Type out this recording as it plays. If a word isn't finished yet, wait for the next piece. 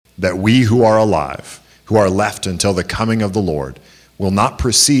that we who are alive, who are left until the coming of the Lord, will not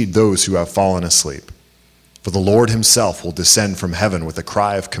precede those who have fallen asleep. For the Lord himself will descend from heaven with a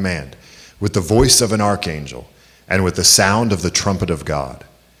cry of command, with the voice of an archangel, and with the sound of the trumpet of God.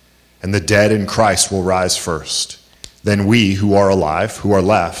 And the dead in Christ will rise first. Then we who are alive, who are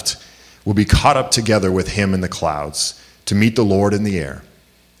left, will be caught up together with him in the clouds to meet the Lord in the air.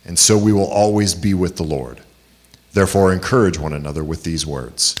 And so we will always be with the Lord. Therefore encourage one another with these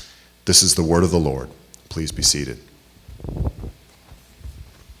words. This is the word of the Lord. Please be seated.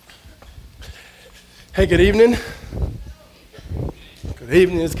 Hey, good evening. Good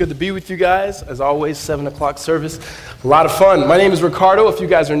evening. It's good to be with you guys. As always, 7 o'clock service. A lot of fun. My name is Ricardo. If you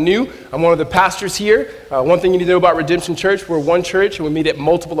guys are new, I'm one of the pastors here. One thing you need to know about Redemption Church, we're one church and we meet at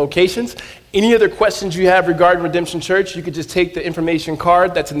multiple locations. Any other questions you have regarding Redemption Church, you could just take the information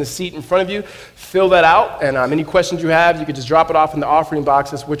card that's in the seat in front of you, fill that out, and any questions you have, you could just drop it off in the offering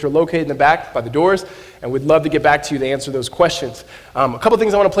boxes, which are located in the back by the doors, and we'd love to get back to you to answer those questions. A couple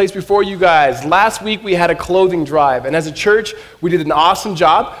things I want to place before you guys. Last week we had a clothing drive, and as a church, we did an awesome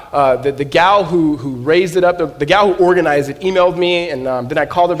job. The gal who raised it up, the gal who organized it, emailed me, and then I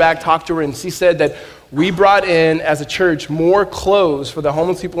called her back, talked to her, and she said that we brought in, as a church, more clothes for the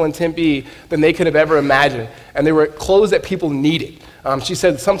homeless people in Tempe than they could have ever imagined. And they were clothes that people needed. She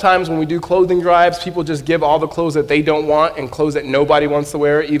said sometimes when we do clothing drives, people just give all the clothes that they don't want and clothes that nobody wants to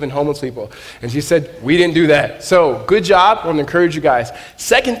wear, even homeless people. And she said, we didn't do that. So good job. I want to encourage you guys.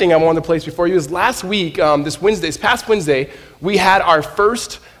 Second thing I wanted to place before you is last week, this past Wednesday, we had our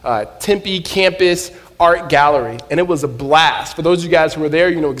first Tempe campus art gallery, and it was a blast. For those of you guys who were there,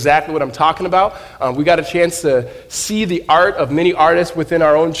 you know exactly what I'm talking about. We got a chance to see the art of many artists within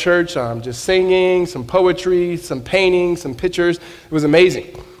our own church, just singing, some poetry, some painting, some pictures. It was amazing.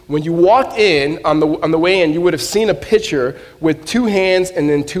 When you walked in, on the way in, you would have seen a picture with 2 hands and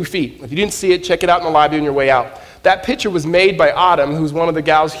then 2 feet. If you didn't see it, check it out in the lobby on your way out. That picture was made by Autumn, who's one of the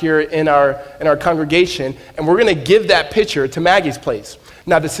gals here in our congregation, and we're going to give that picture to Maggie's Place.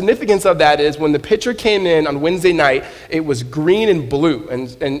 Now, the significance of that is when the picture came in on Wednesday night, it was green and blue,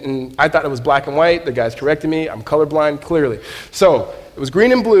 and I thought it was black and white. The guys corrected me. I'm colorblind, clearly. So it was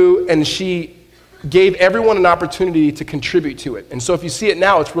green and blue, and she gave everyone an opportunity to contribute to it. And so if you see it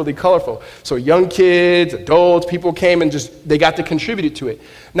now, it's really colorful. So young kids, adults, people came and they got to contribute to it.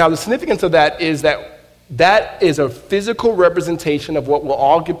 Now, the significance of that is that is a physical representation of what we'll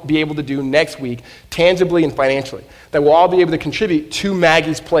all be able to do next week, tangibly and financially, that we'll all be able to contribute to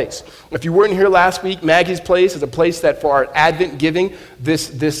Maggie's Place. If you weren't here last week, Maggie's Place is a place that for our Advent giving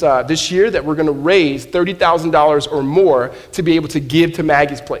this year that we're going to raise $30,000 or more to be able to give to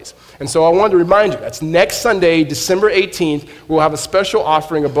Maggie's Place. And so I wanted to remind you, that's next Sunday, December 18th, we'll have a special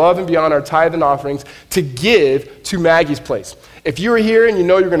offering above and beyond our tithe and offerings to give to Maggie's Place. If you're here and you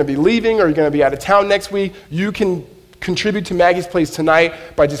know you're going to be leaving or you're going to be out of town next week, you can contribute to Maggie's Place tonight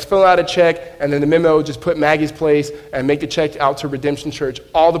by just filling out a check, and then the memo, just put Maggie's Place and make the check out to Redemption Church.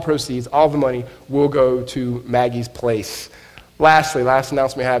 All the proceeds, all the money will go to Maggie's Place. Lastly, last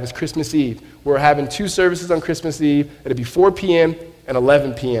announcement we have is Christmas Eve. We're having 2 services on Christmas Eve. It'll be 4 p.m. and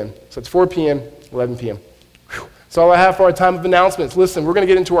 11 p.m. So it's 4 p.m., 11 p.m. That's all I have for our time of announcements. Listen, we're going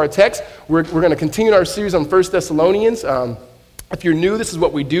to get into our text. We're going to continue our series on 1 Thessalonians. If you're new, this is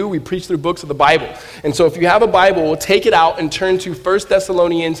what we do. We preach through books of the Bible. And so if you have a Bible, we'll take it out and turn to 1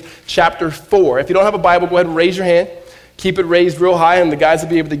 Thessalonians chapter 4. If you don't have a Bible, go ahead and raise your hand. Keep it raised real high, and the guys will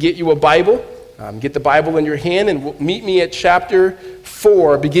be able to get you a Bible. Get the Bible in your hand, and meet me at chapter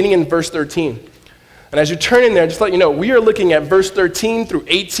 4, beginning in verse 13. And as you turn in there, just to let you know, we are looking at verse 13 through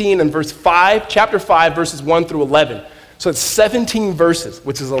 18 and verse 5, chapter 5, verses 1 through 11. So it's 17 verses,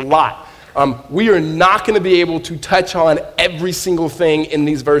 which is a lot. We are not going to be able to touch on every single thing in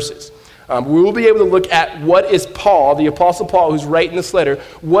these verses. We will be able to look at what is Paul, the Apostle Paul, who's writing this letter,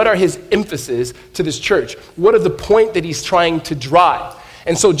 what are his emphasis to this church? What is the point that he's trying to drive?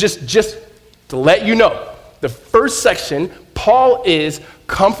 And so just to let you know, the first section, Paul is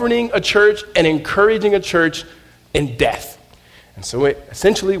comforting a church and encouraging a church in death. And so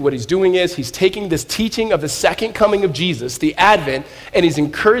essentially what he's doing is he's taking this teaching of the second coming of Jesus, the Advent, and he's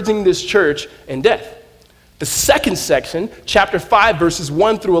encouraging this church in death. The second section, chapter 5, verses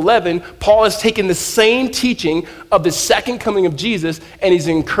 1 through 11, Paul has taken the same teaching of the second coming of Jesus, and he's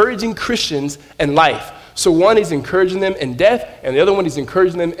encouraging Christians in life. So one, he's encouraging them in death, and the other one, he's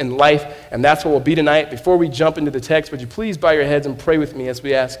encouraging them in life, and that's what we'll be tonight. Before we jump into the text, would you please bow your heads and pray with me as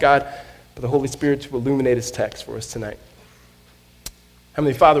we ask God for the Holy Spirit to illuminate his text for us tonight.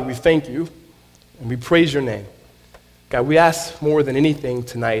 Heavenly Father, we thank you and we praise your name. God, we ask more than anything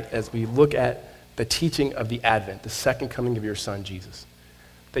tonight as we look at the teaching of the Advent, the second coming of your Son, Jesus.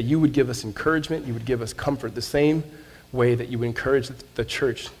 that you would give us encouragement, you would give us comfort, the same way that you would encourage the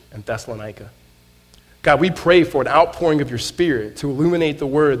church in Thessalonica. God, we pray for an outpouring of your Spirit to illuminate the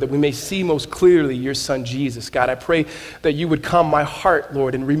word, that we may see most clearly your Son, Jesus. God, I pray that you would calm my heart,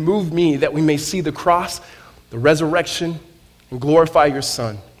 Lord, and remove me, that we may see the cross, the resurrection, and glorify your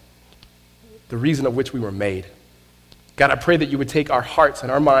Son, the reason of which we were made. God, I pray that you would take our hearts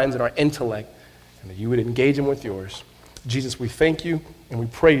and our minds and our intellect, and that you would engage them with yours. Jesus, we thank you and we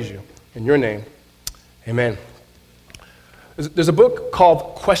praise you. In your name, amen. There's a book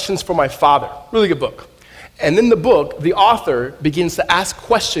called Questions for My Father, really good book. And in the book, the author begins to ask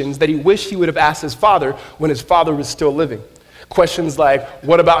questions that he wished he would have asked his father when his father was still living. Questions like,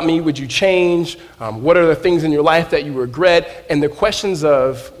 what about me would you change? What are the things in your life that you regret? And the questions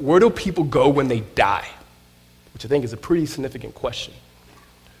of, where do people go when they die? Which I think is a pretty significant question.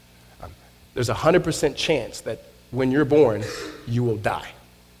 There's a 100% chance that when you're born, you will die.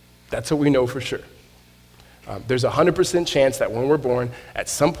 That's what we know for sure. There's a 100% chance that when we're born, at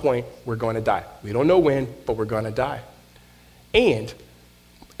some point, we're going to die. We don't know when, but we're going to die. And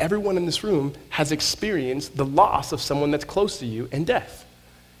everyone in this room has experienced the loss of someone that's close to you in death.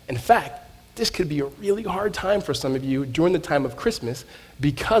 In fact, this could be a really hard time for some of you during the time of Christmas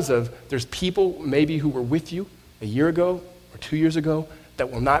because there's people maybe who were with you a year ago or 2 years ago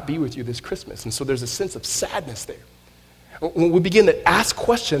that will not be with you this Christmas. And so there's a sense of sadness there. When we begin to ask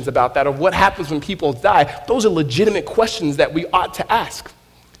questions about that, of what happens when people die, those are legitimate questions that we ought to ask.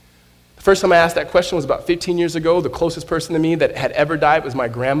 The first time I asked that question was about 15 years ago. The closest person to me that had ever died was my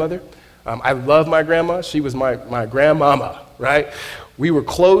grandmother. I love my grandma. She was my grandmama, right? We were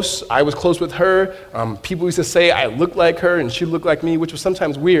close. I was close with her. People used to say I looked like her and she looked like me, which was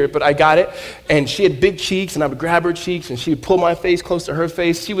sometimes weird, but I got it. And she had big cheeks, and I would grab her cheeks, and she would pull my face close to her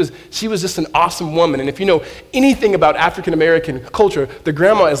face. She was just an awesome woman. And if you know anything about African-American culture, the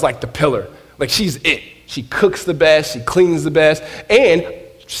grandma is like the pillar. Like, she's it. She cooks the best. She cleans the best. And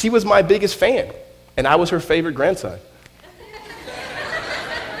she was my biggest fan, and I was her favorite grandson.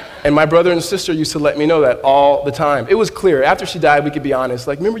 And my brother and sister used to let me know that all the time. It was clear. After she died, we could be honest.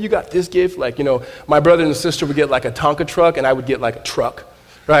 Like, remember you got this gift? Like, you know, my brother and sister would get like a Tonka truck, and I would get like a truck,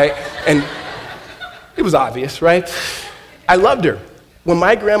 right? And it was obvious, right? I loved her. When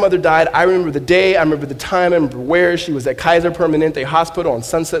my grandmother died, I remember the day, I remember the time, I remember where. She was at Kaiser Permanente Hospital on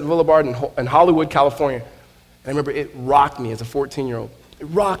Sunset Boulevard in Hollywood, California. And I remember it rocked me as a 14-year-old. It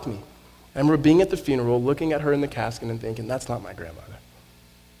rocked me. I remember being at the funeral, looking at her in the casket and thinking, that's not my grandmother.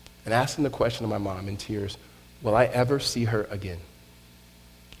 And asking the question of my mom in tears, will I ever see her again?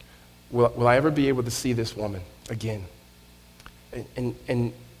 Will I ever be able to see this woman again?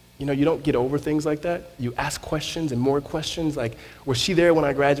 And you know, you don't get over things like that. You ask questions and more questions, like, was she there when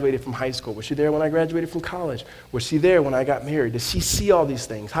I graduated from high school? Was she there when I graduated from college? Was she there when I got married? Does she see all these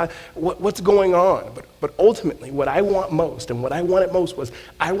things? What's going on? But ultimately, what I want most, and what I wanted most, was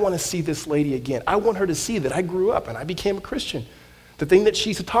I want to see this lady again. I want her to see that I grew up and I became a Christian. The thing that she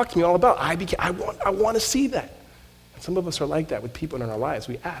used to talk to me all about, I want to see that. And some of us are like that with people in our lives.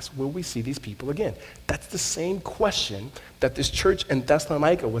 We ask, will we see these people again? That's the same question that this church in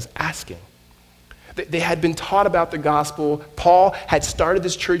Thessalonica was asking. They had been taught about the gospel. Paul had started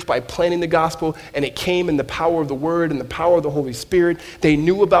this church by planting the gospel, and it came in the power of the word and the power of the Holy Spirit. They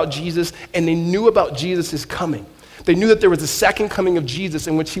knew about Jesus, and they knew about Jesus' coming. They knew that there was a second coming of Jesus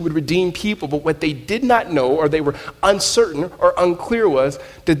in which he would redeem people, but what they did not know, or they were uncertain or unclear, was,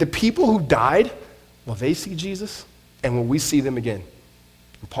 did the people who died, will they see Jesus? And will we see them again?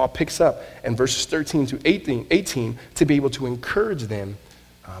 And Paul picks up in verses 13 to 18 to be able to encourage them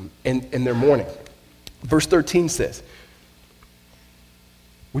in their mourning. Verse 13 says,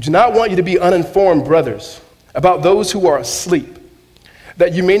 we do not want you to be uninformed, brothers, about those who are asleep,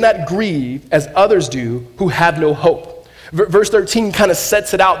 that you may not grieve as others do who have no hope. Verse 13 kind of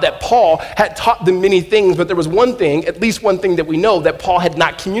sets it out that Paul had taught them many things, but there was one thing, at least one thing that we know that Paul had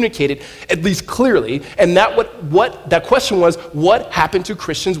not communicated, at least clearly, and that question was, what happened to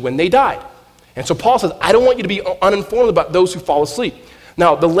Christians when they died? And so Paul says, I don't want you to be uninformed about those who fall asleep.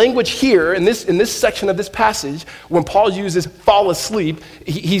 Now, the language here, in this section of this passage, when Paul uses fall asleep,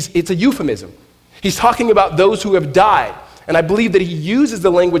 it's a euphemism. He's talking about those who have died. And I believe that he uses the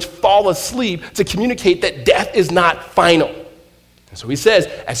language fall asleep to communicate that death is not final. And so he says,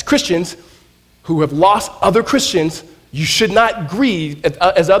 as Christians who have lost other Christians, you should not grieve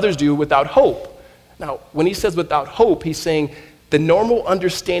as others do without hope. Now, when he says without hope, he's saying the normal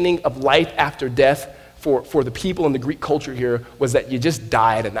understanding of life after death for the people in the Greek culture here was that you just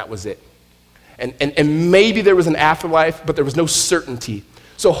died and that was it. And maybe there was an afterlife, but there was no certainty.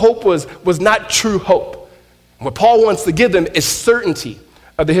 So hope was not true hope. What Paul wants to give them is certainty.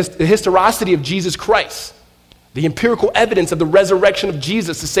 of the historicity of Jesus Christ, the empirical evidence of the resurrection of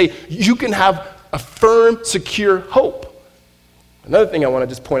Jesus to say you can have a firm, secure hope. Another thing I want to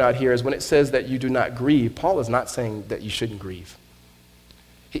just point out here is when it says that you do not grieve, Paul is not saying that you shouldn't grieve.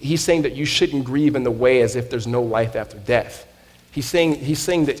 He's saying that you shouldn't grieve in the way as if there's no life after death. He's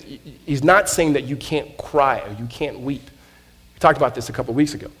not saying that you can't cry or you can't weep. We talked about this a couple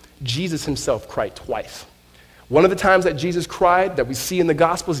weeks ago. Jesus himself cried twice. One of the times that Jesus cried, that we see in the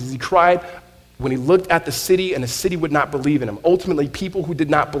Gospels, is he cried when he looked at the city and the city would not believe in him. Ultimately, people who did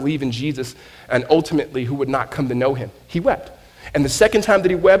not believe in Jesus and ultimately who would not come to know him, he wept. And the second time that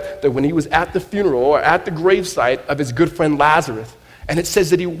he wept, that when he was at the funeral or at the gravesite of his good friend Lazarus, and it says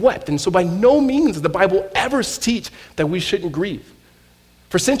that he wept. And so by no means does the Bible ever teach that we shouldn't grieve.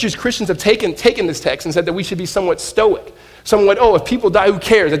 For centuries, Christians have taken this text and said that we should be somewhat stoic. Somewhat, if people die, who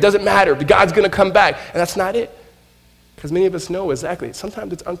cares? It doesn't matter. God's going to come back. And that's not it. Because many of us know exactly.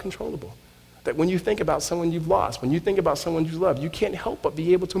 Sometimes it's uncontrollable. That when you think about someone you've lost, when you think about someone you love, you can't help but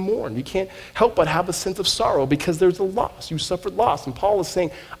be able to mourn. You can't help but have a sense of sorrow because there's a loss. You suffered loss. And Paul is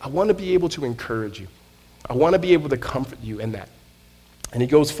saying, I want to be able to encourage you. I want to be able to comfort you in that. And he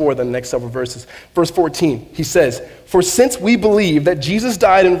goes forward in the next several verses. Verse 14, he says, for since we believe that Jesus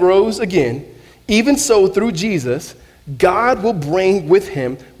died and rose again, even so through Jesus, God will bring with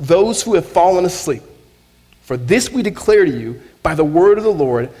him those who have fallen asleep. For this we declare to you by the word of the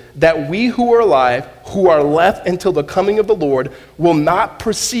Lord, that we who are alive, who are left until the coming of the Lord, will not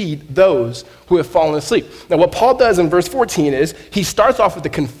precede those who have fallen asleep. Now what Paul does in verse 14 is, he starts off with a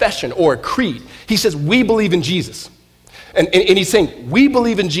confession or a creed. He says, we believe in Jesus. And he's saying, we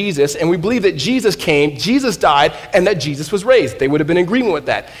believe in Jesus, and we believe that Jesus came, Jesus died, and that Jesus was raised. They would have been in agreement with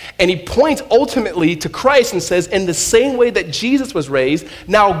that. And he points ultimately to Christ and says, in the same way that Jesus was raised,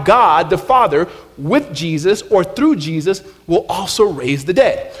 now God, the Father, with Jesus or through Jesus, will also raise the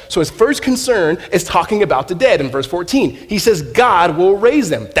dead. So his first concern is talking about the dead in verse 14. He says, God will raise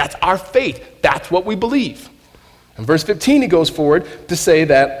them. That's our faith. That's what we believe. In verse 15, he goes forward to say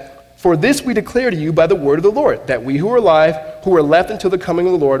that, for this we declare to you by the word of the Lord, that we who are alive, who are left until the coming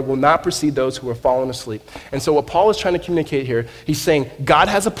of the Lord, will not precede those who are fallen asleep. And so what Paul is trying to communicate here, he's saying God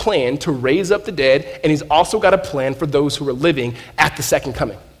has a plan to raise up the dead, and he's also got a plan for those who are living at the second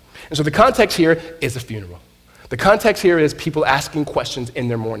coming. And so the context here is a funeral. The context here is people asking questions in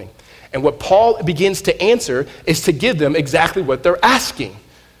their mourning. And what Paul begins to answer is to give them exactly what they're asking.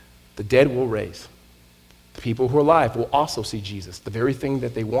 The dead will raise. The people who are alive will also see Jesus, the very thing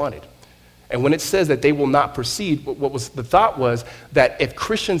that they wanted. And when it says that they will not proceed, the thought was that if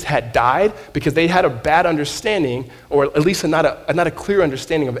Christians had died because they had a bad understanding, or at least not a clear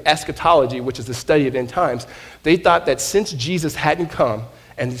understanding of eschatology, which is the study of end times, they thought that since Jesus hadn't come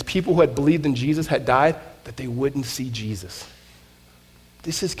and these people who had believed in Jesus had died, that they wouldn't see Jesus.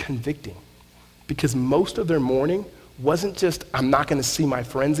 This is convicting because most of their mourning wasn't just, I'm not going to see my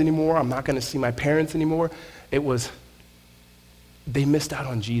friends anymore, I'm not going to see my parents anymore. It was, they missed out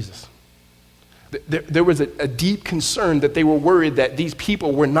on Jesus. There was a deep concern that they were worried that these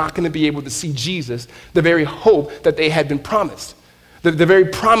people were not going to be able to see Jesus, the very hope that they had been promised. The very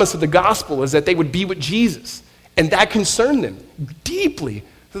promise of the gospel is that they would be with Jesus. And that concerned them deeply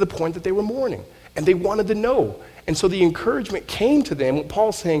to the point that they were mourning. And they wanted to know. And so the encouragement came to them, with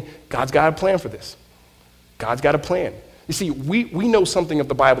Paul saying, God's got a plan for this. God's got a plan. You see, we know something of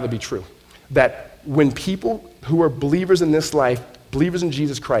the Bible to be true. That when people who are believers in this life, believers in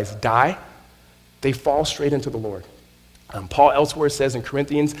Jesus Christ, die, they fall straight into the Lord. Paul elsewhere says in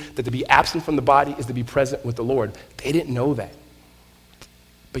Corinthians that to be absent from the body is to be present with the Lord. They didn't know that.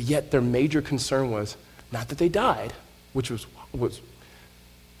 But yet their major concern was not that they died, which was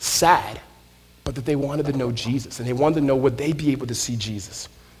sad, but that they wanted to know Jesus. And they wanted to know, would they be able to see Jesus?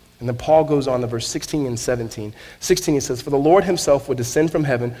 And then Paul goes on to verse 16 and 17. 16, he says, for the Lord himself will descend from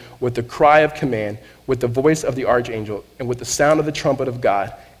heaven with the cry of command, with the voice of the archangel, and with the sound of the trumpet of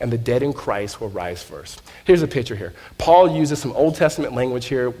God, and the dead in Christ will rise first. Here's a picture here. Paul uses some Old Testament language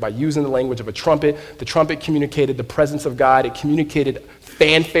here by using the language of a trumpet. The trumpet communicated the presence of God. It communicated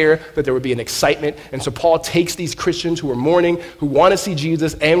fanfare, that there would be an excitement. And so Paul takes these Christians who are mourning, who want to see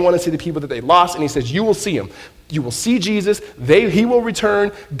Jesus and want to see the people that they lost, and he says, you will see him. You will see Jesus. He will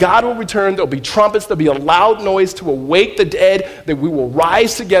return. God will return. There'll be trumpets. There'll be a loud noise to awake the dead, that we will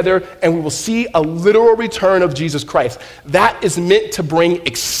rise together and we will see a literal return of Jesus Christ. That is meant to bring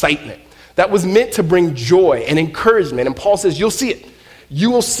excitement. That was meant to bring joy and encouragement. And Paul says, you'll see it.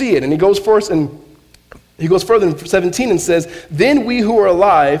 You will see it. And he goes further in 17 and says, then we who are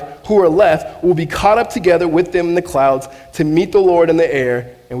alive, who are left, will be caught up together with them in the clouds to meet the Lord in the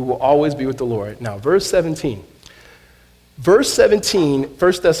air, and we will always be with the Lord. Now, verse 17. Verse 17,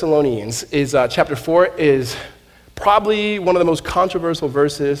 1 Thessalonians, is chapter 4, is probably one of the most controversial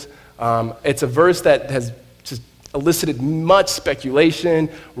verses. It's a verse that has just elicited much speculation,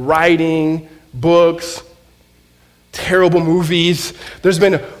 writing, books, terrible movies. There's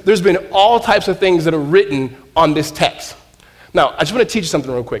been all types of things that are written on this text. Now, I just want to teach you something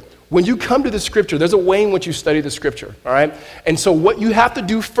real quick. When you come to the scripture, there's a way in which you study the scripture, all right? And so what you have to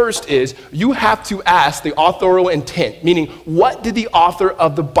do first is you have to ask the authorial intent, meaning what did the author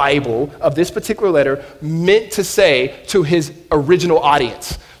of the Bible, of this particular letter, meant to say to his original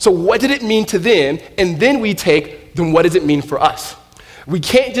audience? So what did it mean to them? And then we take, then what does it mean for us? We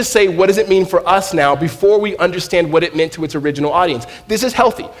can't just say, what does it mean for us now before we understand what it meant to its original audience. This is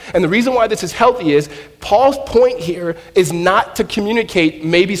healthy. And the reason why this is healthy is Paul's point here is not to communicate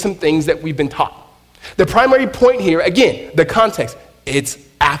maybe some things that we've been taught. The primary point here, again, the context, it's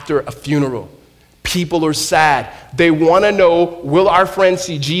after a funeral. People are sad. They want to know, will our friends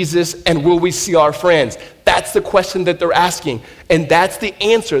see Jesus and will we see our friends? That's the question that they're asking. And that's the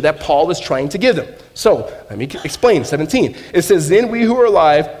answer that Paul is trying to give them. So let me explain, 17. It says, then we who are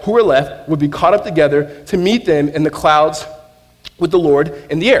alive, who are left, will be caught up together to meet them in the clouds with the Lord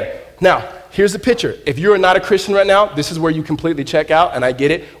in the air. Now, here's the picture. If you're not a Christian right now, this is where you completely check out, and I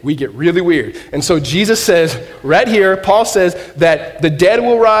get it. We get really weird. And so Jesus says, right here, Paul says that the dead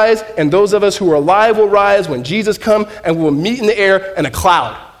will rise, and those of us who are alive will rise when Jesus comes, and we'll meet in the air in a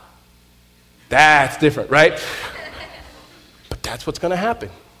cloud. That's different, right? But that's what's going to happen.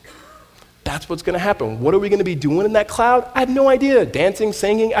 That's what's going to happen. What are we going to be doing in that cloud? I have no idea. Dancing,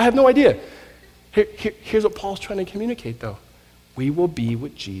 singing, I have no idea. Here's what Paul's trying to communicate, though. We will be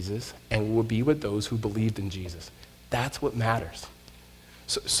with Jesus, and we will be with those who believed in Jesus. That's what matters.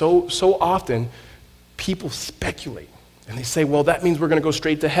 So often, people speculate, and they say, well, that means we're going to go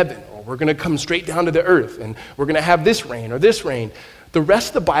straight to heaven, or we're going to come straight down to the earth, and we're going to have this rain or this rain. The rest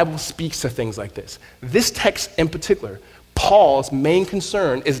of the Bible speaks to things like this. This text in particular, Paul's main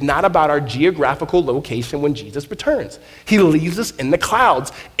concern is not about our geographical location when Jesus returns. He leaves us in the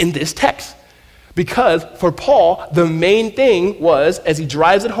clouds in this text. Because for Paul, the main thing was, as he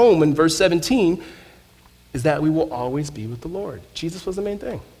drives it home in verse 17, is that we will always be with the Lord. Jesus was the main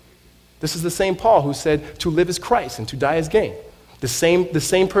thing. This is the same Paul who said, to live is Christ and to die is gain. The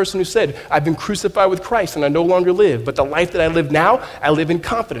same person who said, I've been crucified with Christ and I no longer live, but the life that I live now, I live in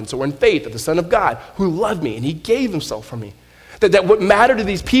confidence or in faith of the Son of God who loved me and he gave himself for me. That what mattered to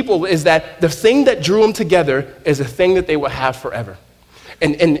these people is that the thing that drew them together is a thing that they will have forever.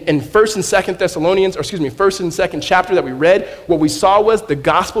 And in 1st and 2nd Thessalonians, or excuse me, 1st and 2nd chapter that we read, what we saw was the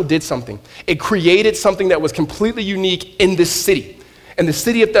gospel did something. It created something that was completely unique in this city. In the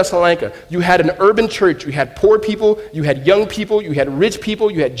city of Thessalonica, you had an urban church. You had poor people, you had young people, you had rich people,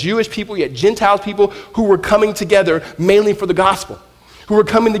 you had Jewish people, you had Gentiles people who were coming together mainly for the gospel, who were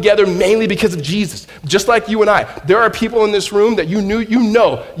coming together mainly because of Jesus. Just like you and I. There are people in this room that you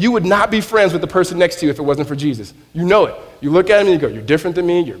know you would not be friends with the person next to you if it wasn't for Jesus. You know it. You look at them and you go, you're different than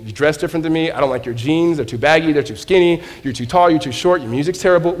me, you dress different than me, I don't like your jeans, they're too baggy, they're too skinny, you're too tall, you're too short, your music's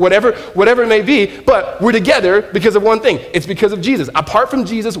terrible, whatever it may be, but we're together because of one thing. It's because of Jesus. Apart from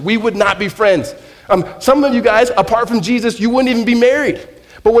Jesus, we would not be friends. Some of you guys, apart from Jesus, you wouldn't even be married.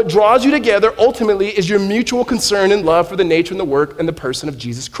 But what draws you together ultimately is your mutual concern and love for the nature and the work and the person of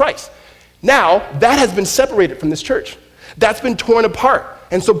Jesus Christ. Now, that has been separated from this church. That's been torn apart.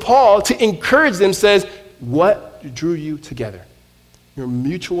 And so Paul, to encourage them, says, what drew you together? Your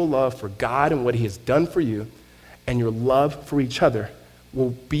mutual love for God and what he has done for you, and your love for each other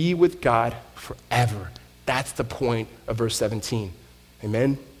will be with God forever. That's the point of verse 17.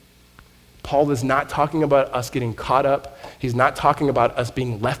 Amen? Paul is not talking about us getting caught up. He's not talking about us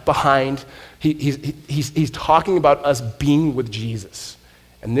being left behind. He's talking about us being with Jesus.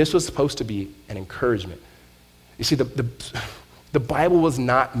 And this was supposed to be an encouragement. You see, the Bible was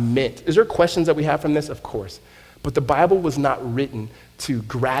not meant. Is there questions that we have from this? Of course. But the Bible was not written to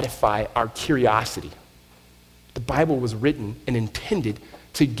gratify our curiosity. The Bible was written and intended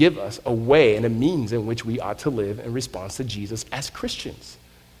to give us a way and a means in which we ought to live in response to Jesus as Christians.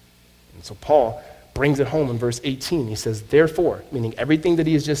 And so Paul brings it home in verse 18. He says, therefore, meaning everything that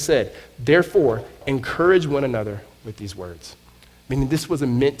he has just said, therefore, encourage one another with these words. Meaning this was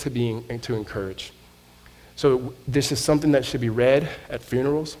meant to encourage. So this is something that should be read at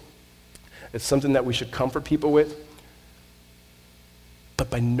funerals. It's something that we should comfort people with. But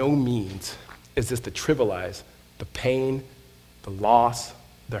by no means is this to trivialize the pain, the loss,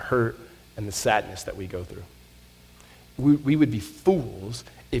 the hurt, and the sadness that we go through. We would be fools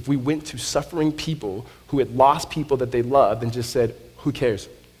if we went to suffering people who had lost people that they loved and just said, who cares?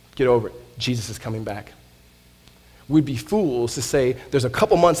 Get over it. Jesus is coming back. we'd be fools to say there's a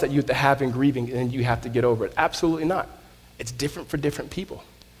couple months that you have to have in grieving and then you have to get over it. Absolutely not. It's different for different people.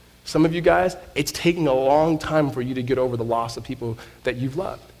 Some of you guys, it's taking a long time for you to get over the loss of people that you've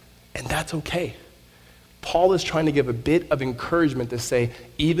loved, and that's okay. Paul is trying to give a bit of encouragement to say,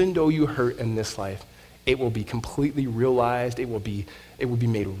 even though you hurt in this life, it will be completely realized, it will be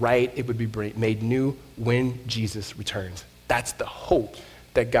made right, it would be made new when Jesus returns. That's the hope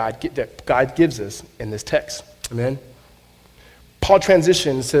that God gives us in this text. Amen? Paul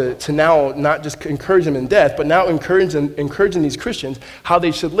transitions to now not just encourage them in death, but now encouraging these Christians how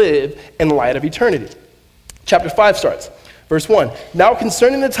they should live in light of eternity. Chapter 5 starts, verse 1. Now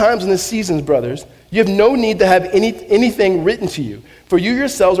concerning the times and the seasons, brothers, you have no need to have anything written to you, for you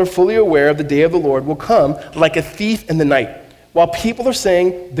yourselves are fully aware of the day of the Lord will come like a thief in the night. While people are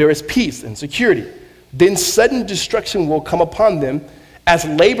saying there is peace and security, then sudden destruction will come upon them as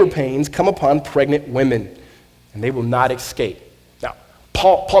labor pains come upon pregnant women, and they will not escape. Now,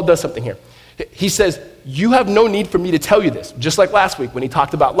 Paul does something here. He says, you have no need for me to tell you this, just like last week when he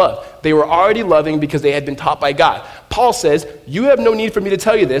talked about love. They were already loving because they had been taught by God. Paul says, you have no need for me to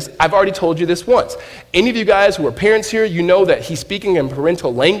tell you this. I've already told you this once. Any of you guys who are parents here, you know that he's speaking in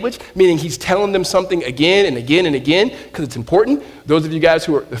parental language, meaning he's telling them something again and again and again because it's important. Those of you guys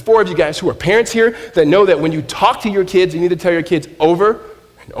the 4 of you guys who are parents here that know that when you talk to your kids, you need to tell your kids over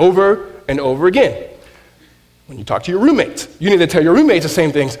and over and over again. When you talk to your roommates, you need to tell your roommates the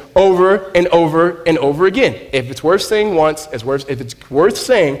same things over and over and over again. If it's worth saying once, if it's worth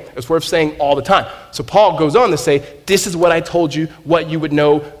saying all the time. So Paul goes on to say, this is what I told you, what you would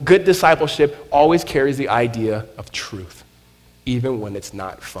know. Good discipleship always carries the idea of truth, even when it's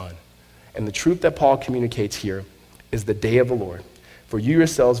not fun. And the truth that Paul communicates here is the day of the Lord. For you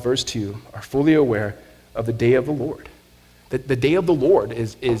yourselves, verse 2, are fully aware of the day of the Lord. The day of the Lord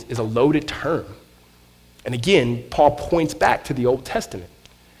is a loaded term. And again, Paul points back to the Old Testament.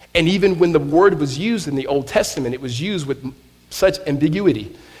 And even when the word was used in the Old Testament, it was used with such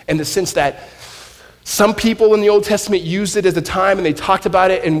ambiguity in the sense that some people in the Old Testament used it as a time and they talked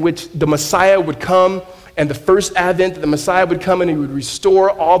about it in which the Messiah would come and the first advent, the Messiah would come and he would restore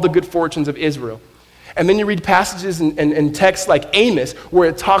all the good fortunes of Israel. And then you read passages in texts like Amos where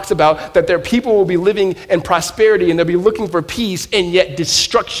it talks about that their people will be living in prosperity and they'll be looking for peace, and yet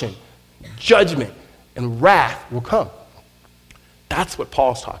destruction, judgment, and wrath will come. That's what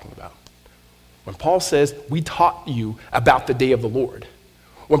Paul's talking about. When Paul says, we taught you about the day of the Lord.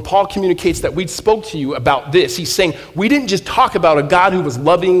 When Paul communicates that we spoke to you about this, he's saying, we didn't just talk about a God who was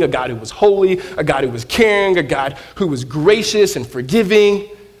loving, a God who was holy, a God who was caring, a God who was gracious and forgiving.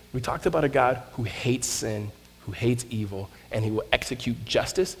 We talked about a God who hates sin, who hates evil, and he will execute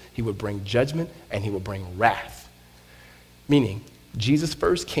justice, he will bring judgment, and he will bring wrath. Meaning, Jesus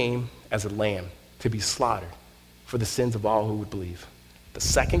first came as a lamb to be slaughtered for the sins of all who would believe. The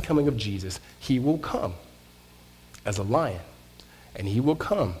second coming of Jesus, he will come as a lion, and he will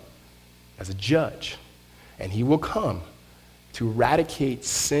come as a judge, and he will come to eradicate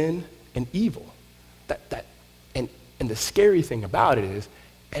sin and evil. And the scary thing about it is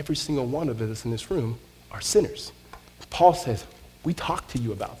every single one of us in this room are sinners. Paul says, we talked to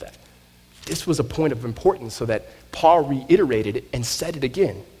you about that. This was a point of importance so that Paul reiterated it and said it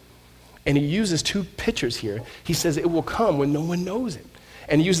again. And he uses 2 pictures here. He says it will come when no one knows it.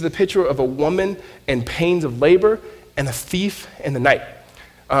 And he uses the picture of a woman in pains of labor and a thief in the night.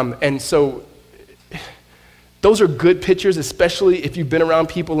 And so those are good pictures, especially if you've been around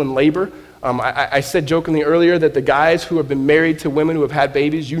people in labor. I said jokingly earlier that the guys who have been married to women who have had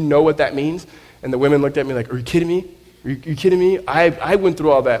babies, you know what that means. And the women looked at me like, are you kidding me? Are you kidding me? I went through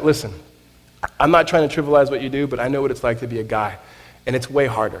all that. Listen, I'm not trying to trivialize what you do, but I know what it's like to be a guy. And it's way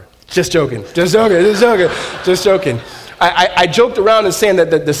harder. Just joking. I joked around and saying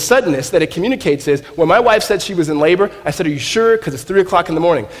that the suddenness that it communicates is, when my wife said she was in labor, I said, are you sure? Because it's 3 o'clock in the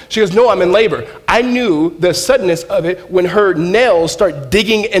morning. She goes, no, I'm in labor. I knew the suddenness of it when her nails start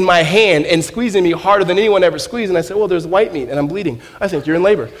digging in my hand and squeezing me harder than anyone ever squeezed. And I said, well, there's white meat and I'm bleeding. I think you're in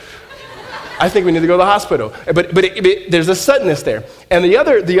labor. I think we need to go to the hospital. But there's a suddenness there. And the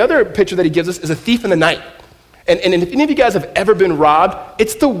other picture that he gives us is a thief in the night. And if any of you guys have ever been robbed,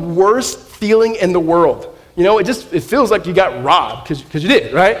 it's the worst feeling in the world. You know, it feels like you got robbed because you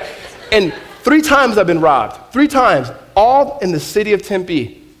did, right? And 3 times I've been robbed. 3 times, all in the city of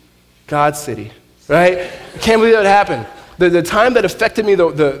Tempe, God's city, right? I can't believe that happened. The time that affected me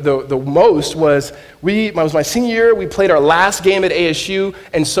the most was my senior year. We played our last game at ASU,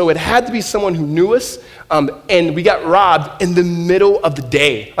 and so it had to be someone who knew us, and we got robbed in the middle of the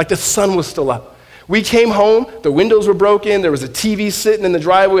day, like the sun was still up. We came home, the windows were broken, there was a TV sitting in the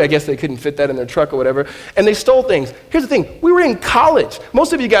driveway. I guess they couldn't fit that in their truck or whatever, and they stole things. Here's the thing, we were in college.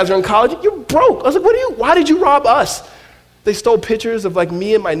 Most of you guys are in college, you're broke. I was like, why did you rob us? They stole pictures of like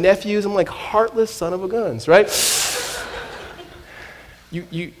me and my nephews. I'm like, heartless son of a guns, right?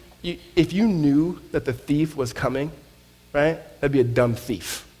 If you knew that the thief was coming, right, that'd be a dumb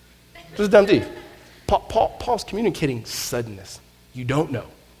thief. Just a dumb thief. Paul's communicating suddenness. You don't know.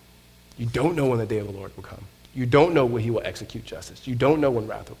 You don't know when the day of the Lord will come. You don't know when he will execute justice. You don't know when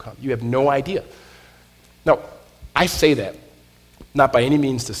wrath will come. You have no idea. Now, I say that not by any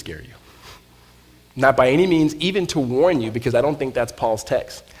means to scare you. Not by any means even to warn you, because I don't think that's Paul's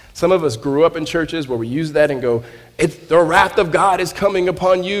text. Some of us grew up in churches where we use that and go, the wrath of God is coming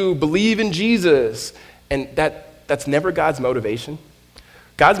upon you. Believe in Jesus. And that's never God's motivation.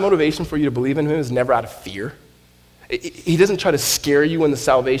 God's motivation for you to believe in him is never out of fear. He doesn't try to scare you into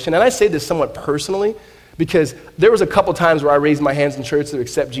salvation. And I say this somewhat personally because there was a couple times where I raised my hands in church to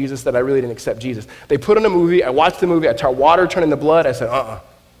accept Jesus that I really didn't accept Jesus. They put on a movie. I watched the movie. I saw water turn into blood. I said,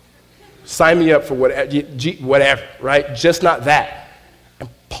 sign me up for whatever, right? Just not that. And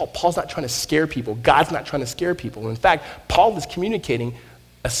Paul's not trying to scare people. God's not trying to scare people. In fact, Paul is communicating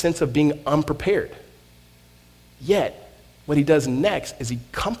a sense of being unprepared. Yet, what he does next is he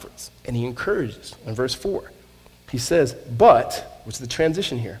comforts and he encourages. In verse 4, he says, but, which is the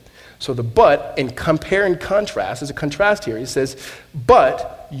transition here. So the but, in compare and contrast, there's a contrast here. He says,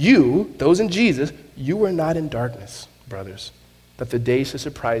 but you, those in Jesus, you were not in darkness, brothers, that the day should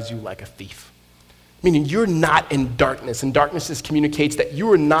surprise you like a thief. Meaning you're not in darkness, and darkness just communicates that you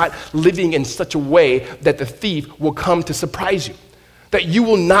are not living in such a way that the thief will come to surprise you. That you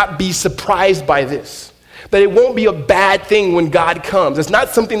will not be surprised by this. That it won't be a bad thing when God comes. It's not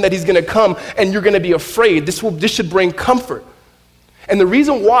something that he's going to come and you're going to be afraid. This should bring comfort. And the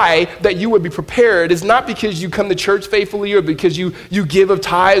reason why that you would be prepared is not because you come to church faithfully or because you give of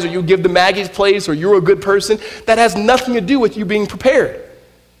tithes or you give to Maggie's place or you're a good person. That has nothing to do with you being prepared.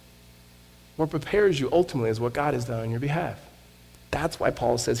 What prepares you ultimately is what God has done on your behalf. That's why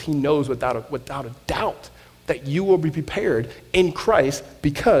Paul says he knows without a doubt that you will be prepared in Christ,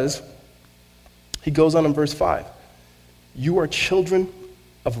 because he goes on in verse 5. You are children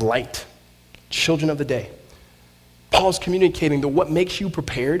of light, children of the day. Paul's communicating that what makes you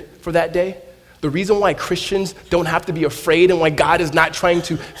prepared for that day, the reason why Christians don't have to be afraid and why God is not trying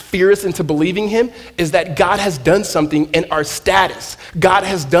to fear us into believing him is that God has done something in our status. God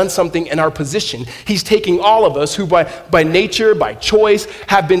has done something in our position. He's taking all of us who by nature, by choice,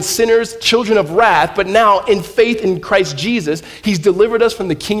 have been sinners, children of wrath, but now in faith in Christ Jesus, he's delivered us from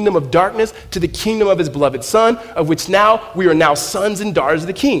the kingdom of darkness to the kingdom of his beloved Son, of which now we are now sons and daughters of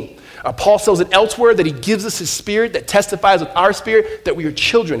the King. Paul says it elsewhere that he gives us his spirit that testifies with our spirit that we are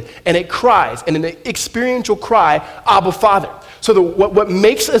children, and it cries, and an experiential cry, Abba, Father. So what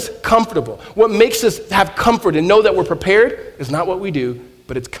makes us comfortable, what makes us have comfort and know that we're prepared is not what we do,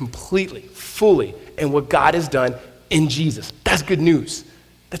 but it's completely, fully in what God has done in Jesus. That's good news.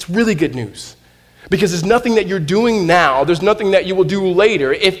 That's really good news. Because there's nothing that you're doing now, there's nothing that you will do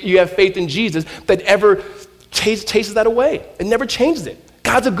later if you have faith in Jesus that ever chases that away. It never changes it.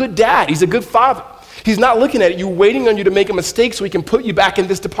 God's a good dad. He's a good father. He's not looking at you, waiting on you to make a mistake so he can put you back in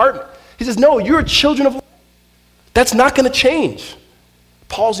this department. He says, no, you're children of light. That's not going to change.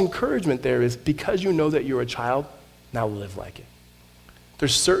 Paul's encouragement there is because you know that you're a child, now live like it.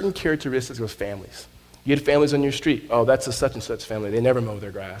 There's certain characteristics of families. You get families on your street. Oh, that's a such and such family. They never mow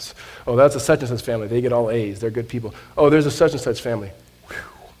their grass. Oh, that's a such and such family. They get all A's. They're good people. Oh, there's a such and such family.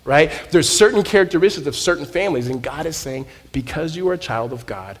 Right? There's certain characteristics of certain families, and God is saying, because you are a child of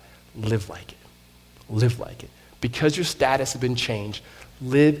God, live like it. Live like it. Because your status has been changed,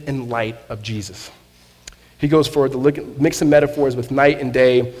 live in light of Jesus. He goes forward to mix some metaphors with night and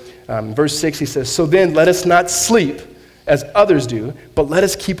day. Verse 6, he says, so then let us not sleep as others do, but let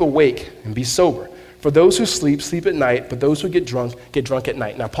us keep awake and be sober. For those who sleep, sleep at night, but those who get drunk at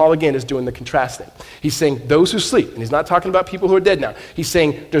night. Now, Paul, again, is doing the contrasting. He's saying those who sleep, and he's not talking about people who are dead now. He's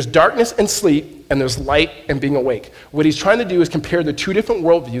saying there's darkness and sleep, and there's light and being awake. What he's trying to do is compare the two different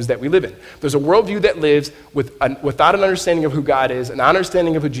worldviews that we live in. There's a worldview that lives without an understanding of who God is, an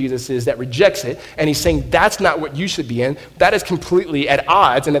understanding of who Jesus is, that rejects it, and he's saying that's not what you should be in. That is completely at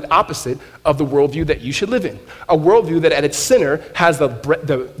odds and at opposite of the worldview that you should live in. A worldview that at its center has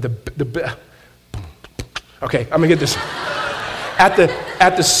Okay, I'm gonna get this. At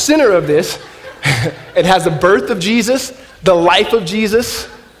the center of this, it has the birth of Jesus, the life of Jesus,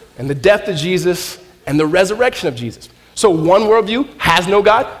 and the death of Jesus, and the resurrection of Jesus. So one worldview has no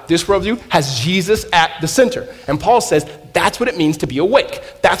God. This worldview has Jesus at the center. And Paul says That's what it means to be awake.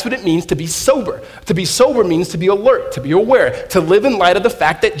 That's what it means to be sober. To be sober means to be alert, to be aware, to live in light of the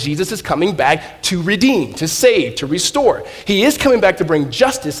fact that Jesus is coming back to redeem, to save, to restore. He is coming back to bring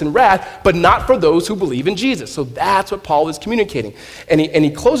justice and wrath, but not for those who believe in Jesus. So that's what Paul is communicating. And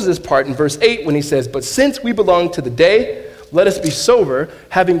he closes this part in verse 8 when he says, but since we belong to the day, let us be sober,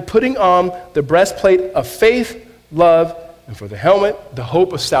 having putting on the breastplate of faith, love, and for the helmet, the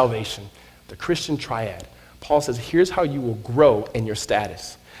hope of salvation, the Christian triad. Paul says, here's how you will grow in your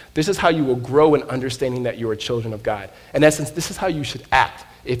status. This is how you will grow in understanding that you are children of God. In essence, this is how you should act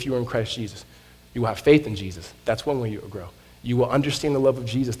if you are in Christ Jesus. You will have faith in Jesus. That's one way you will grow. You will understand the love of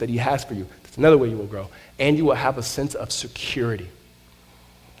Jesus that he has for you. That's another way you will grow. And you will have a sense of security.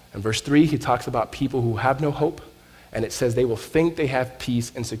 In verse 3, he talks about people who have no hope. And it says they will think they have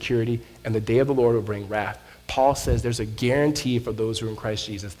peace and security, and the day of the Lord will bring wrath. Paul says there's a guarantee for those who are in Christ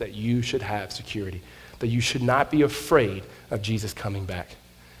Jesus that you should have security, that you should not be afraid of Jesus coming back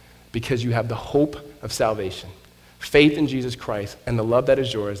because you have the hope of salvation, faith in Jesus Christ, and the love that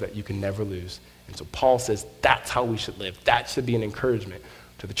is yours that you can never lose. And so Paul says that's how we should live. That should be an encouragement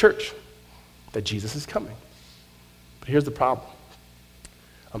to the church, that Jesus is coming. But here's the problem.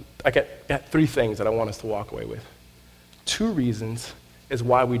 I got 3 things that I want us to walk away with. 2 reasons is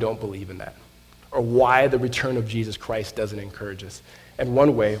why we don't believe in that, or why the return of Jesus Christ doesn't encourage us, and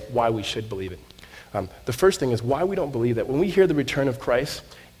 1 way why we should believe it. The first thing is why we don't believe that when we hear the return of Christ,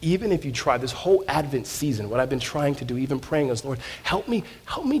 even if you try this whole Advent season, what I've been trying to do, even praying is, Lord, help me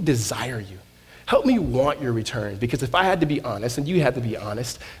desire you. Help me want your return. Because if I had to be honest, and you had to be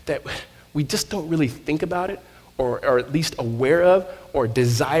honest, that we just don't really think about it, or at least aware of, or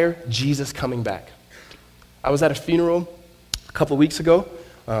desire Jesus coming back. I was at a funeral a couple of weeks ago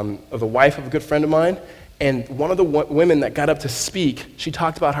of the wife of a good friend of mine, and one of the women that got up to speak, she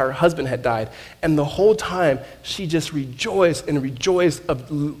talked about how her husband had died, and the whole time she just rejoiced of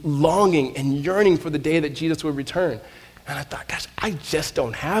longing and yearning for the day that Jesus would return. And I thought, gosh, I just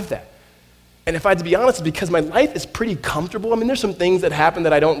don't have that. And if I had to be honest, it's because my life is pretty comfortable. I mean, there's some things that happen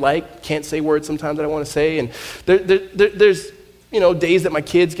that I don't like, can't say words sometimes that I want to say, and there's days that my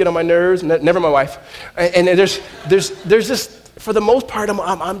kids get on my nerves, never my wife. And there's just, for the most part,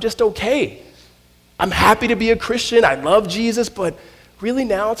 I'm just okay. I'm happy to be a Christian. I love Jesus, but really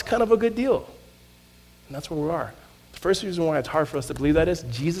now it's kind of a good deal. And that's where we are. The first reason why it's hard for us to believe that is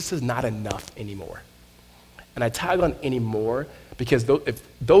Jesus is not enough anymore. And I tag on anymore because if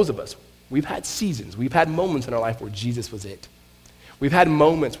those of us, we've had seasons, we've had moments in our life where Jesus was it. We've had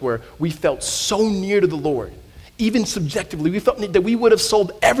moments where we felt so near to the Lord. Even subjectively, we felt that we would have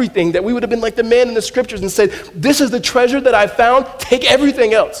sold everything, that we would have been like the man in the scriptures and said, this is the treasure that I found, take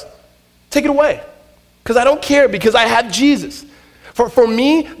everything else. Take it away. Because I don't care, because I have Jesus. For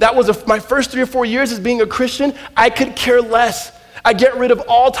me, that was my first 3 or 4 years as being a Christian. I could care less. I get rid of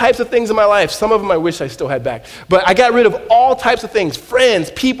all types of things in my life. Some of them I wish I still had back. But I got rid of all types of things, friends,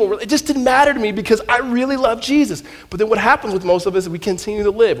 people. It just didn't matter to me because I really love Jesus. But then what happens with most of us is we continue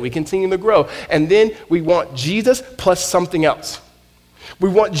to live. We continue to grow. And then we want Jesus plus something else. We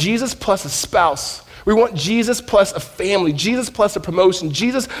want Jesus plus a spouse. We want Jesus plus a family. Jesus plus a promotion.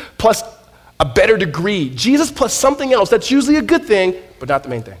 Jesus plus a better degree. Jesus plus something else. That's usually a good thing, but not the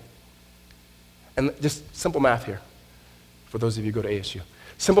main thing. And just simple math here. For those of you who go to ASU.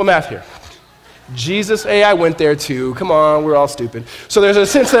 Simple math here. Jesus, hey, I went there too. Come on, we're all stupid. So there's a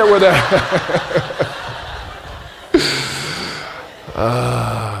sense that we're there.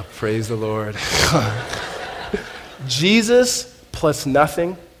 Praise the Lord. Jesus plus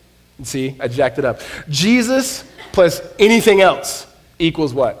nothing. See, I jacked it up. Jesus plus anything else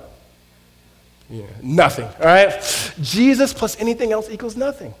equals what? Yeah, nothing, all right? Jesus plus anything else equals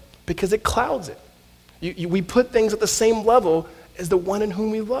nothing because it clouds it. We put things at the same level as the one in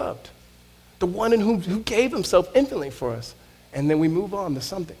whom we loved, the one in who gave himself infinitely for us, and then we move on to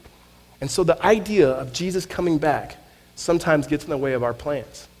something. And so the idea of Jesus coming back sometimes gets in the way of our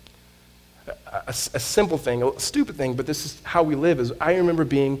plans. A simple thing, a stupid thing, but this is how we live, is I remember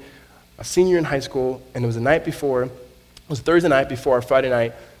being a senior in high school, and it was Thursday night before our Friday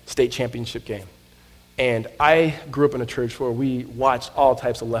night state championship game. And I grew up in a church where we watched all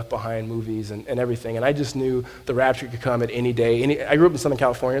types of Left Behind movies and everything, and I just knew the rapture could come at any day. I grew up in Southern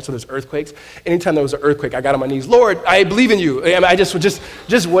California, so there's earthquakes. Anytime there was an earthquake, I got on my knees, Lord, I believe in you. I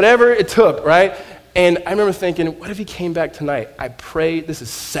just whatever it took, right? And I remember thinking, what if he came back tonight? I prayed, this is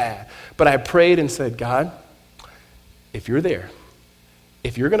sad, but I prayed and said, God, if you're there,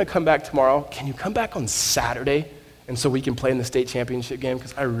 if you're going to come back tomorrow, can you come back on Saturday? And so we can play in the state championship game,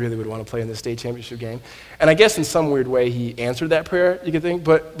 because I really would want to play in the state championship game. And I guess in some weird way he answered that prayer, you could think,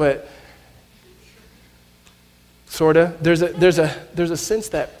 but Sort of. There's a sense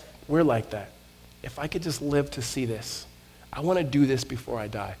that we're like that. If I could just live to see this, I want to do this before I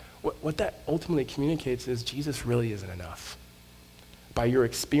die. What that ultimately communicates is Jesus really isn't enough. By your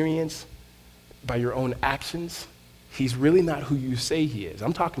experience, by your own actions, he's really not who you say he is.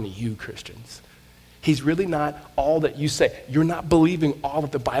 I'm talking to you, Christians. He's really not all that you say. You're not believing all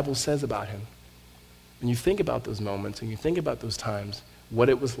that the Bible says about him. When you think about those moments and you think about those times, what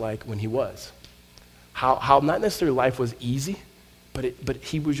it was like when he was. How not necessarily life was easy, but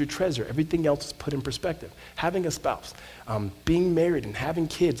he was your treasure. Everything else is put in perspective. Having a spouse, being married and having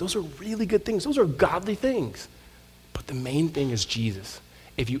kids, those are really good things. Those are godly things. But the main thing is Jesus.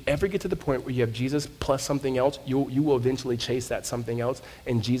 If you ever get to the point where you have Jesus plus something else, you will eventually chase that something else,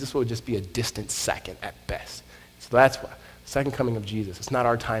 and Jesus will just be a distant second at best. So that's why. Second coming of Jesus. It's not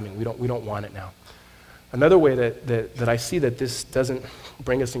our timing. We don't want it now. Another way that I see that this doesn't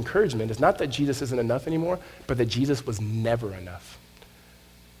bring us encouragement is not that Jesus isn't enough anymore, but that Jesus was never enough.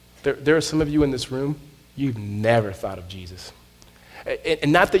 There are some of you in this room, you've never thought of Jesus.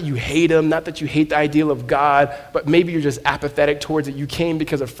 And not that you hate him, not that you hate the ideal of God, but maybe you're just apathetic towards it. You came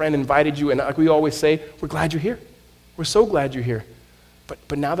because a friend invited you, and like we always say, we're glad you're here. We're so glad you're here.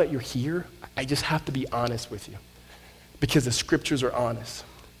 But now that you're here, I just have to be honest with you because the scriptures are honest.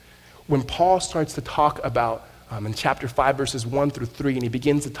 When Paul starts to talk about, in chapter 5, verses 1 through 3, and he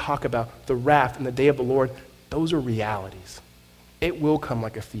begins to talk about the wrath and the day of the Lord, those are realities. It will come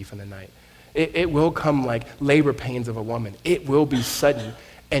like a thief in the night. It will come like labor pains of a woman. It will be sudden,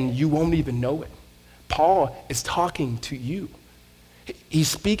 and you won't even know it. Paul is talking to you. He's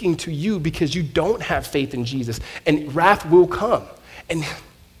speaking to you because you don't have faith in Jesus, and wrath will come. And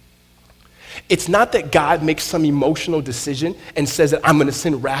it's not that God makes some emotional decision and says that I'm going to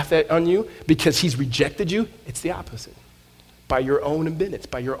send wrath on you because he's rejected you. It's the opposite. By your own admittance,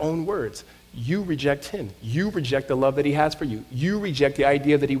 by your own words, you reject him. You reject the love that he has for you. You reject the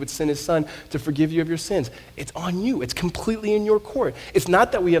idea that he would send his son to forgive you of your sins. It's on you. It's completely in your court. It's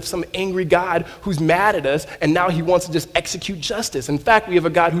not that we have some angry God who's mad at us and now he wants to just execute justice. In fact, we have a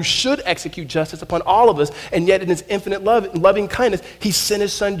God who should execute justice upon all of us, and yet in his infinite love and loving kindness, he sent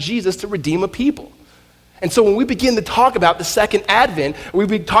his son Jesus to redeem a people. And so when we begin to talk about the second advent,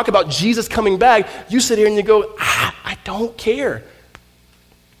 we talk about Jesus coming back, you sit here and you go, I don't care.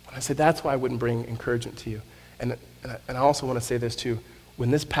 And I said, that's why I wouldn't bring encouragement to you. And I also want to say this too. When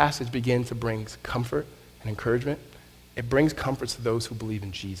this passage begins to bring comfort and encouragement, it brings comfort to those who believe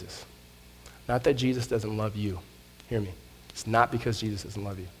in Jesus. Not that Jesus doesn't love you. Hear me. It's not because Jesus doesn't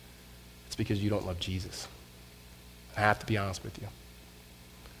love you. It's because you don't love Jesus. I have to be honest with you.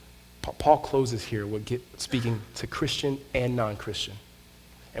 Paul closes here speaking to Christian and non-Christian.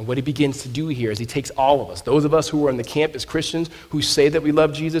 And what he begins to do here is he takes all of us, those of us who are in the camp as Christians, who say that we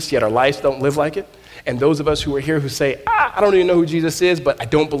love Jesus, yet our lives don't live like it, and those of us who are here who say, I don't even know who Jesus is, but I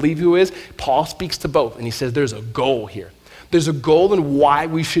don't believe who is. Paul speaks to both, and he says there's a goal here. There's a goal in why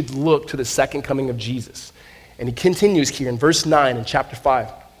we should look to the second coming of Jesus. And he continues here in verse 9 in chapter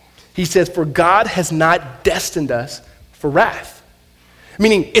 5. He says, for God has not destined us for wrath.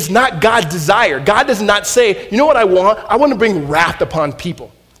 Meaning, it's not God's desire. God does not say, you know what I want? I want to bring wrath upon people.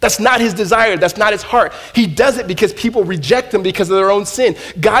 That's not his desire. That's not his heart. He does it because people reject him because of their own sin.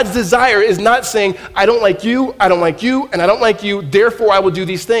 God's desire is not saying, I don't like you, I don't like you, and I don't like you, therefore I will do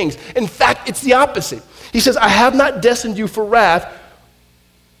these things. In fact, it's the opposite. He says, I have not destined you for wrath,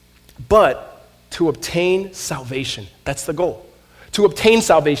 but to obtain salvation. That's the goal. To obtain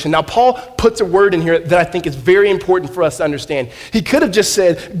salvation. Now, Paul puts a word in here that I think is very important for us to understand. He could have just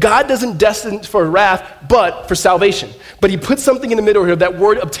said, God doesn't destine for wrath, but for salvation. But he puts something in the middle here, that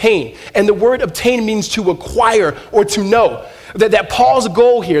word obtain. And the word obtain means to acquire or to know. That Paul's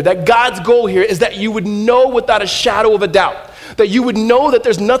goal here, that God's goal here is that you would know without a shadow of a doubt. That you would know that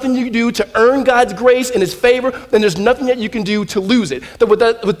there's nothing you can do to earn God's grace and his favor, and there's nothing that you can do to lose it. That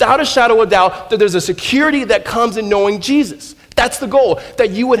without a shadow of doubt, that there's a security that comes in knowing Jesus. That's the goal,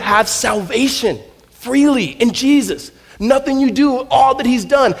 that you would have salvation freely in Jesus. Nothing you do, all that he's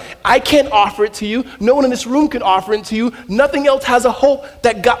done. I can't offer it to you. No one in this room can offer it to you. Nothing else has a hope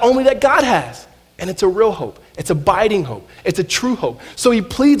that only that God has. And it's a real hope. It's abiding hope. It's a true hope. So he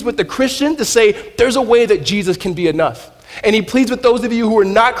pleads with the Christian to say, there's a way that Jesus can be enough. And he pleads with those of you who are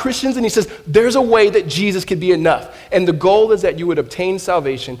not Christians, and he says, there's a way that Jesus can be enough. And the goal is that you would obtain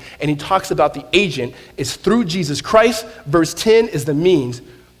salvation. And he talks about the agent is through Jesus Christ. Verse 10 is the means,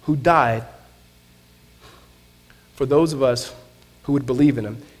 who died for those of us who would believe in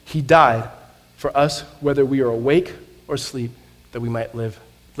him. He died for us, whether we are awake or asleep, that we might live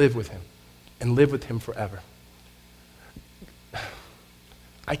with him and live with him forever.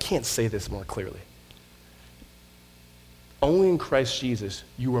 I can't say this more clearly. Only in Christ Jesus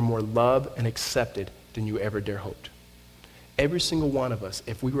you are more loved and accepted than you ever dare hoped. Every single one of us,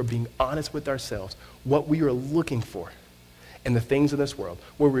 if we were being honest with ourselves, what we are looking for in the things of this world,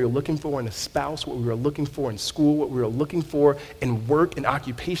 what we are looking for in a spouse, what we are looking for in school, what we are looking for in work and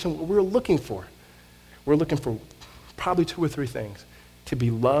occupation, what we're looking for probably 2 or 3 things: to be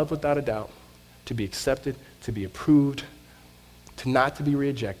loved without a doubt, to be accepted, to be approved, to not to be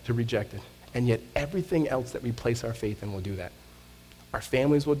rejected. And yet everything else that we place our faith in will do that. Our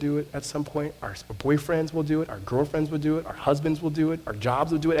families will do it at some point. Our boyfriends will do it. Our girlfriends will do it. Our husbands will do it. Our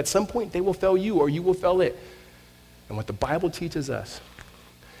jobs will do it. At some point, they will fail you or you will fail it. And what the Bible teaches us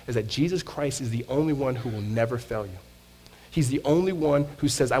is that Jesus Christ is the only one who will never fail you. He's the only one who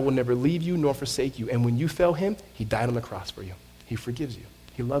says, I will never leave you nor forsake you. And when you fail him, he died on the cross for you. He forgives you.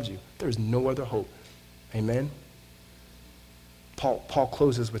 He loves you. There is no other hope. Amen? Paul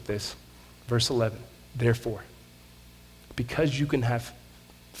closes with this. Verse 11, therefore, because you can have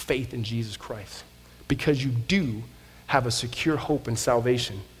faith in Jesus Christ, because you do have a secure hope in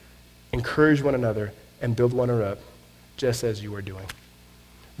salvation, encourage one another and build one another up, just as you are doing.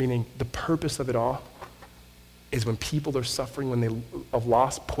 Meaning the purpose of it all is when people are suffering, when they of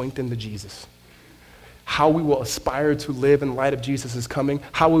loss, point them to Jesus. How we will aspire to live in light of Jesus' coming,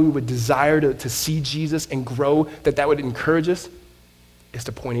 how we would desire to see Jesus and grow, that would encourage us, is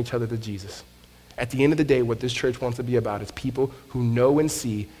to point each other to Jesus. At the end of the day, what this church wants to be about is people who know and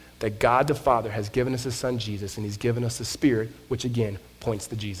see that God the Father has given us his son Jesus, and he's given us the Spirit, which again points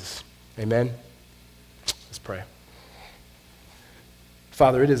to Jesus. Amen? Let's pray.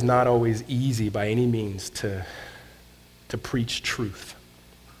 Father, it is not always easy by any means to preach truth.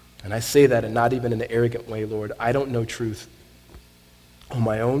 And I say that, and not even in an arrogant way, Lord. I don't know truth on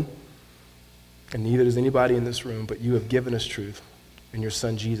my own, and neither does anybody in this room, but you have given us truth in your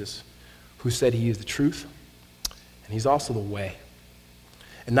son Jesus, who said he is the truth, and he's also the way.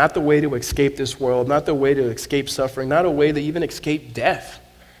 And not the way to escape this world, not the way to escape suffering, not a way to even escape death.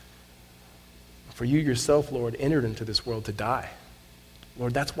 For you yourself, Lord, entered into this world to die.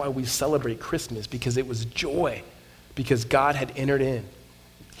 Lord, that's why we celebrate Christmas, because it was joy, because God had entered in.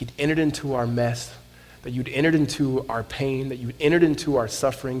 He'd entered into our mess, that you'd entered into our pain, that you'd entered into our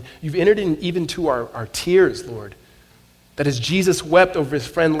suffering. You've entered in even to our tears, Lord. That as Jesus wept over his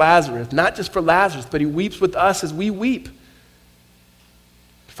friend Lazarus, not just for Lazarus, but he weeps with us as we weep.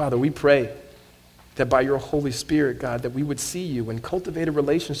 Father, we pray that by your Holy Spirit, God, that we would see you and cultivate a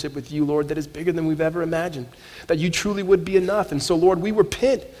relationship with you, Lord, that is bigger than we've ever imagined, that you truly would be enough. And so, Lord, we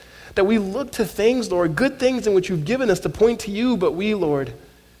repent that we look to things, Lord, good things in which you've given us to point to you, but we, Lord,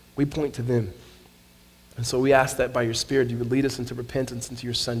 we point to them. And so we ask that by your Spirit, you would lead us into repentance, into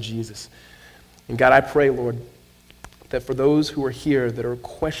your Son, Jesus. And God, I pray, Lord, that for those who are here that are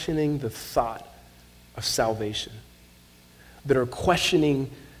questioning the thought of salvation, that are questioning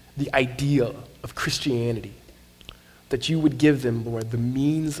the idea of Christianity, that you would give them, Lord, the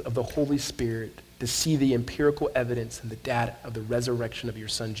means of the Holy Spirit to see the empirical evidence and the data of the resurrection of your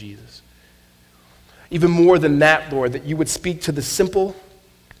Son, Jesus. Even more than that, Lord, that you would speak to the simple,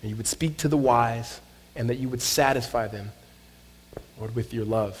 and you would speak to the wise, and that you would satisfy them, Lord, with your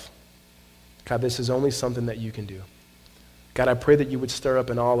love. God, this is only something that you can do. God, I pray that you would stir up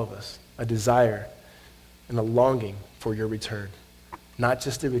in all of us a desire and a longing for your return, not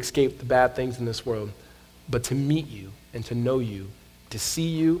just to escape the bad things in this world, but to meet you and to know you, to see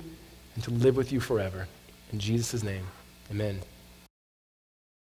you and to live with you forever. In Jesus' name, amen.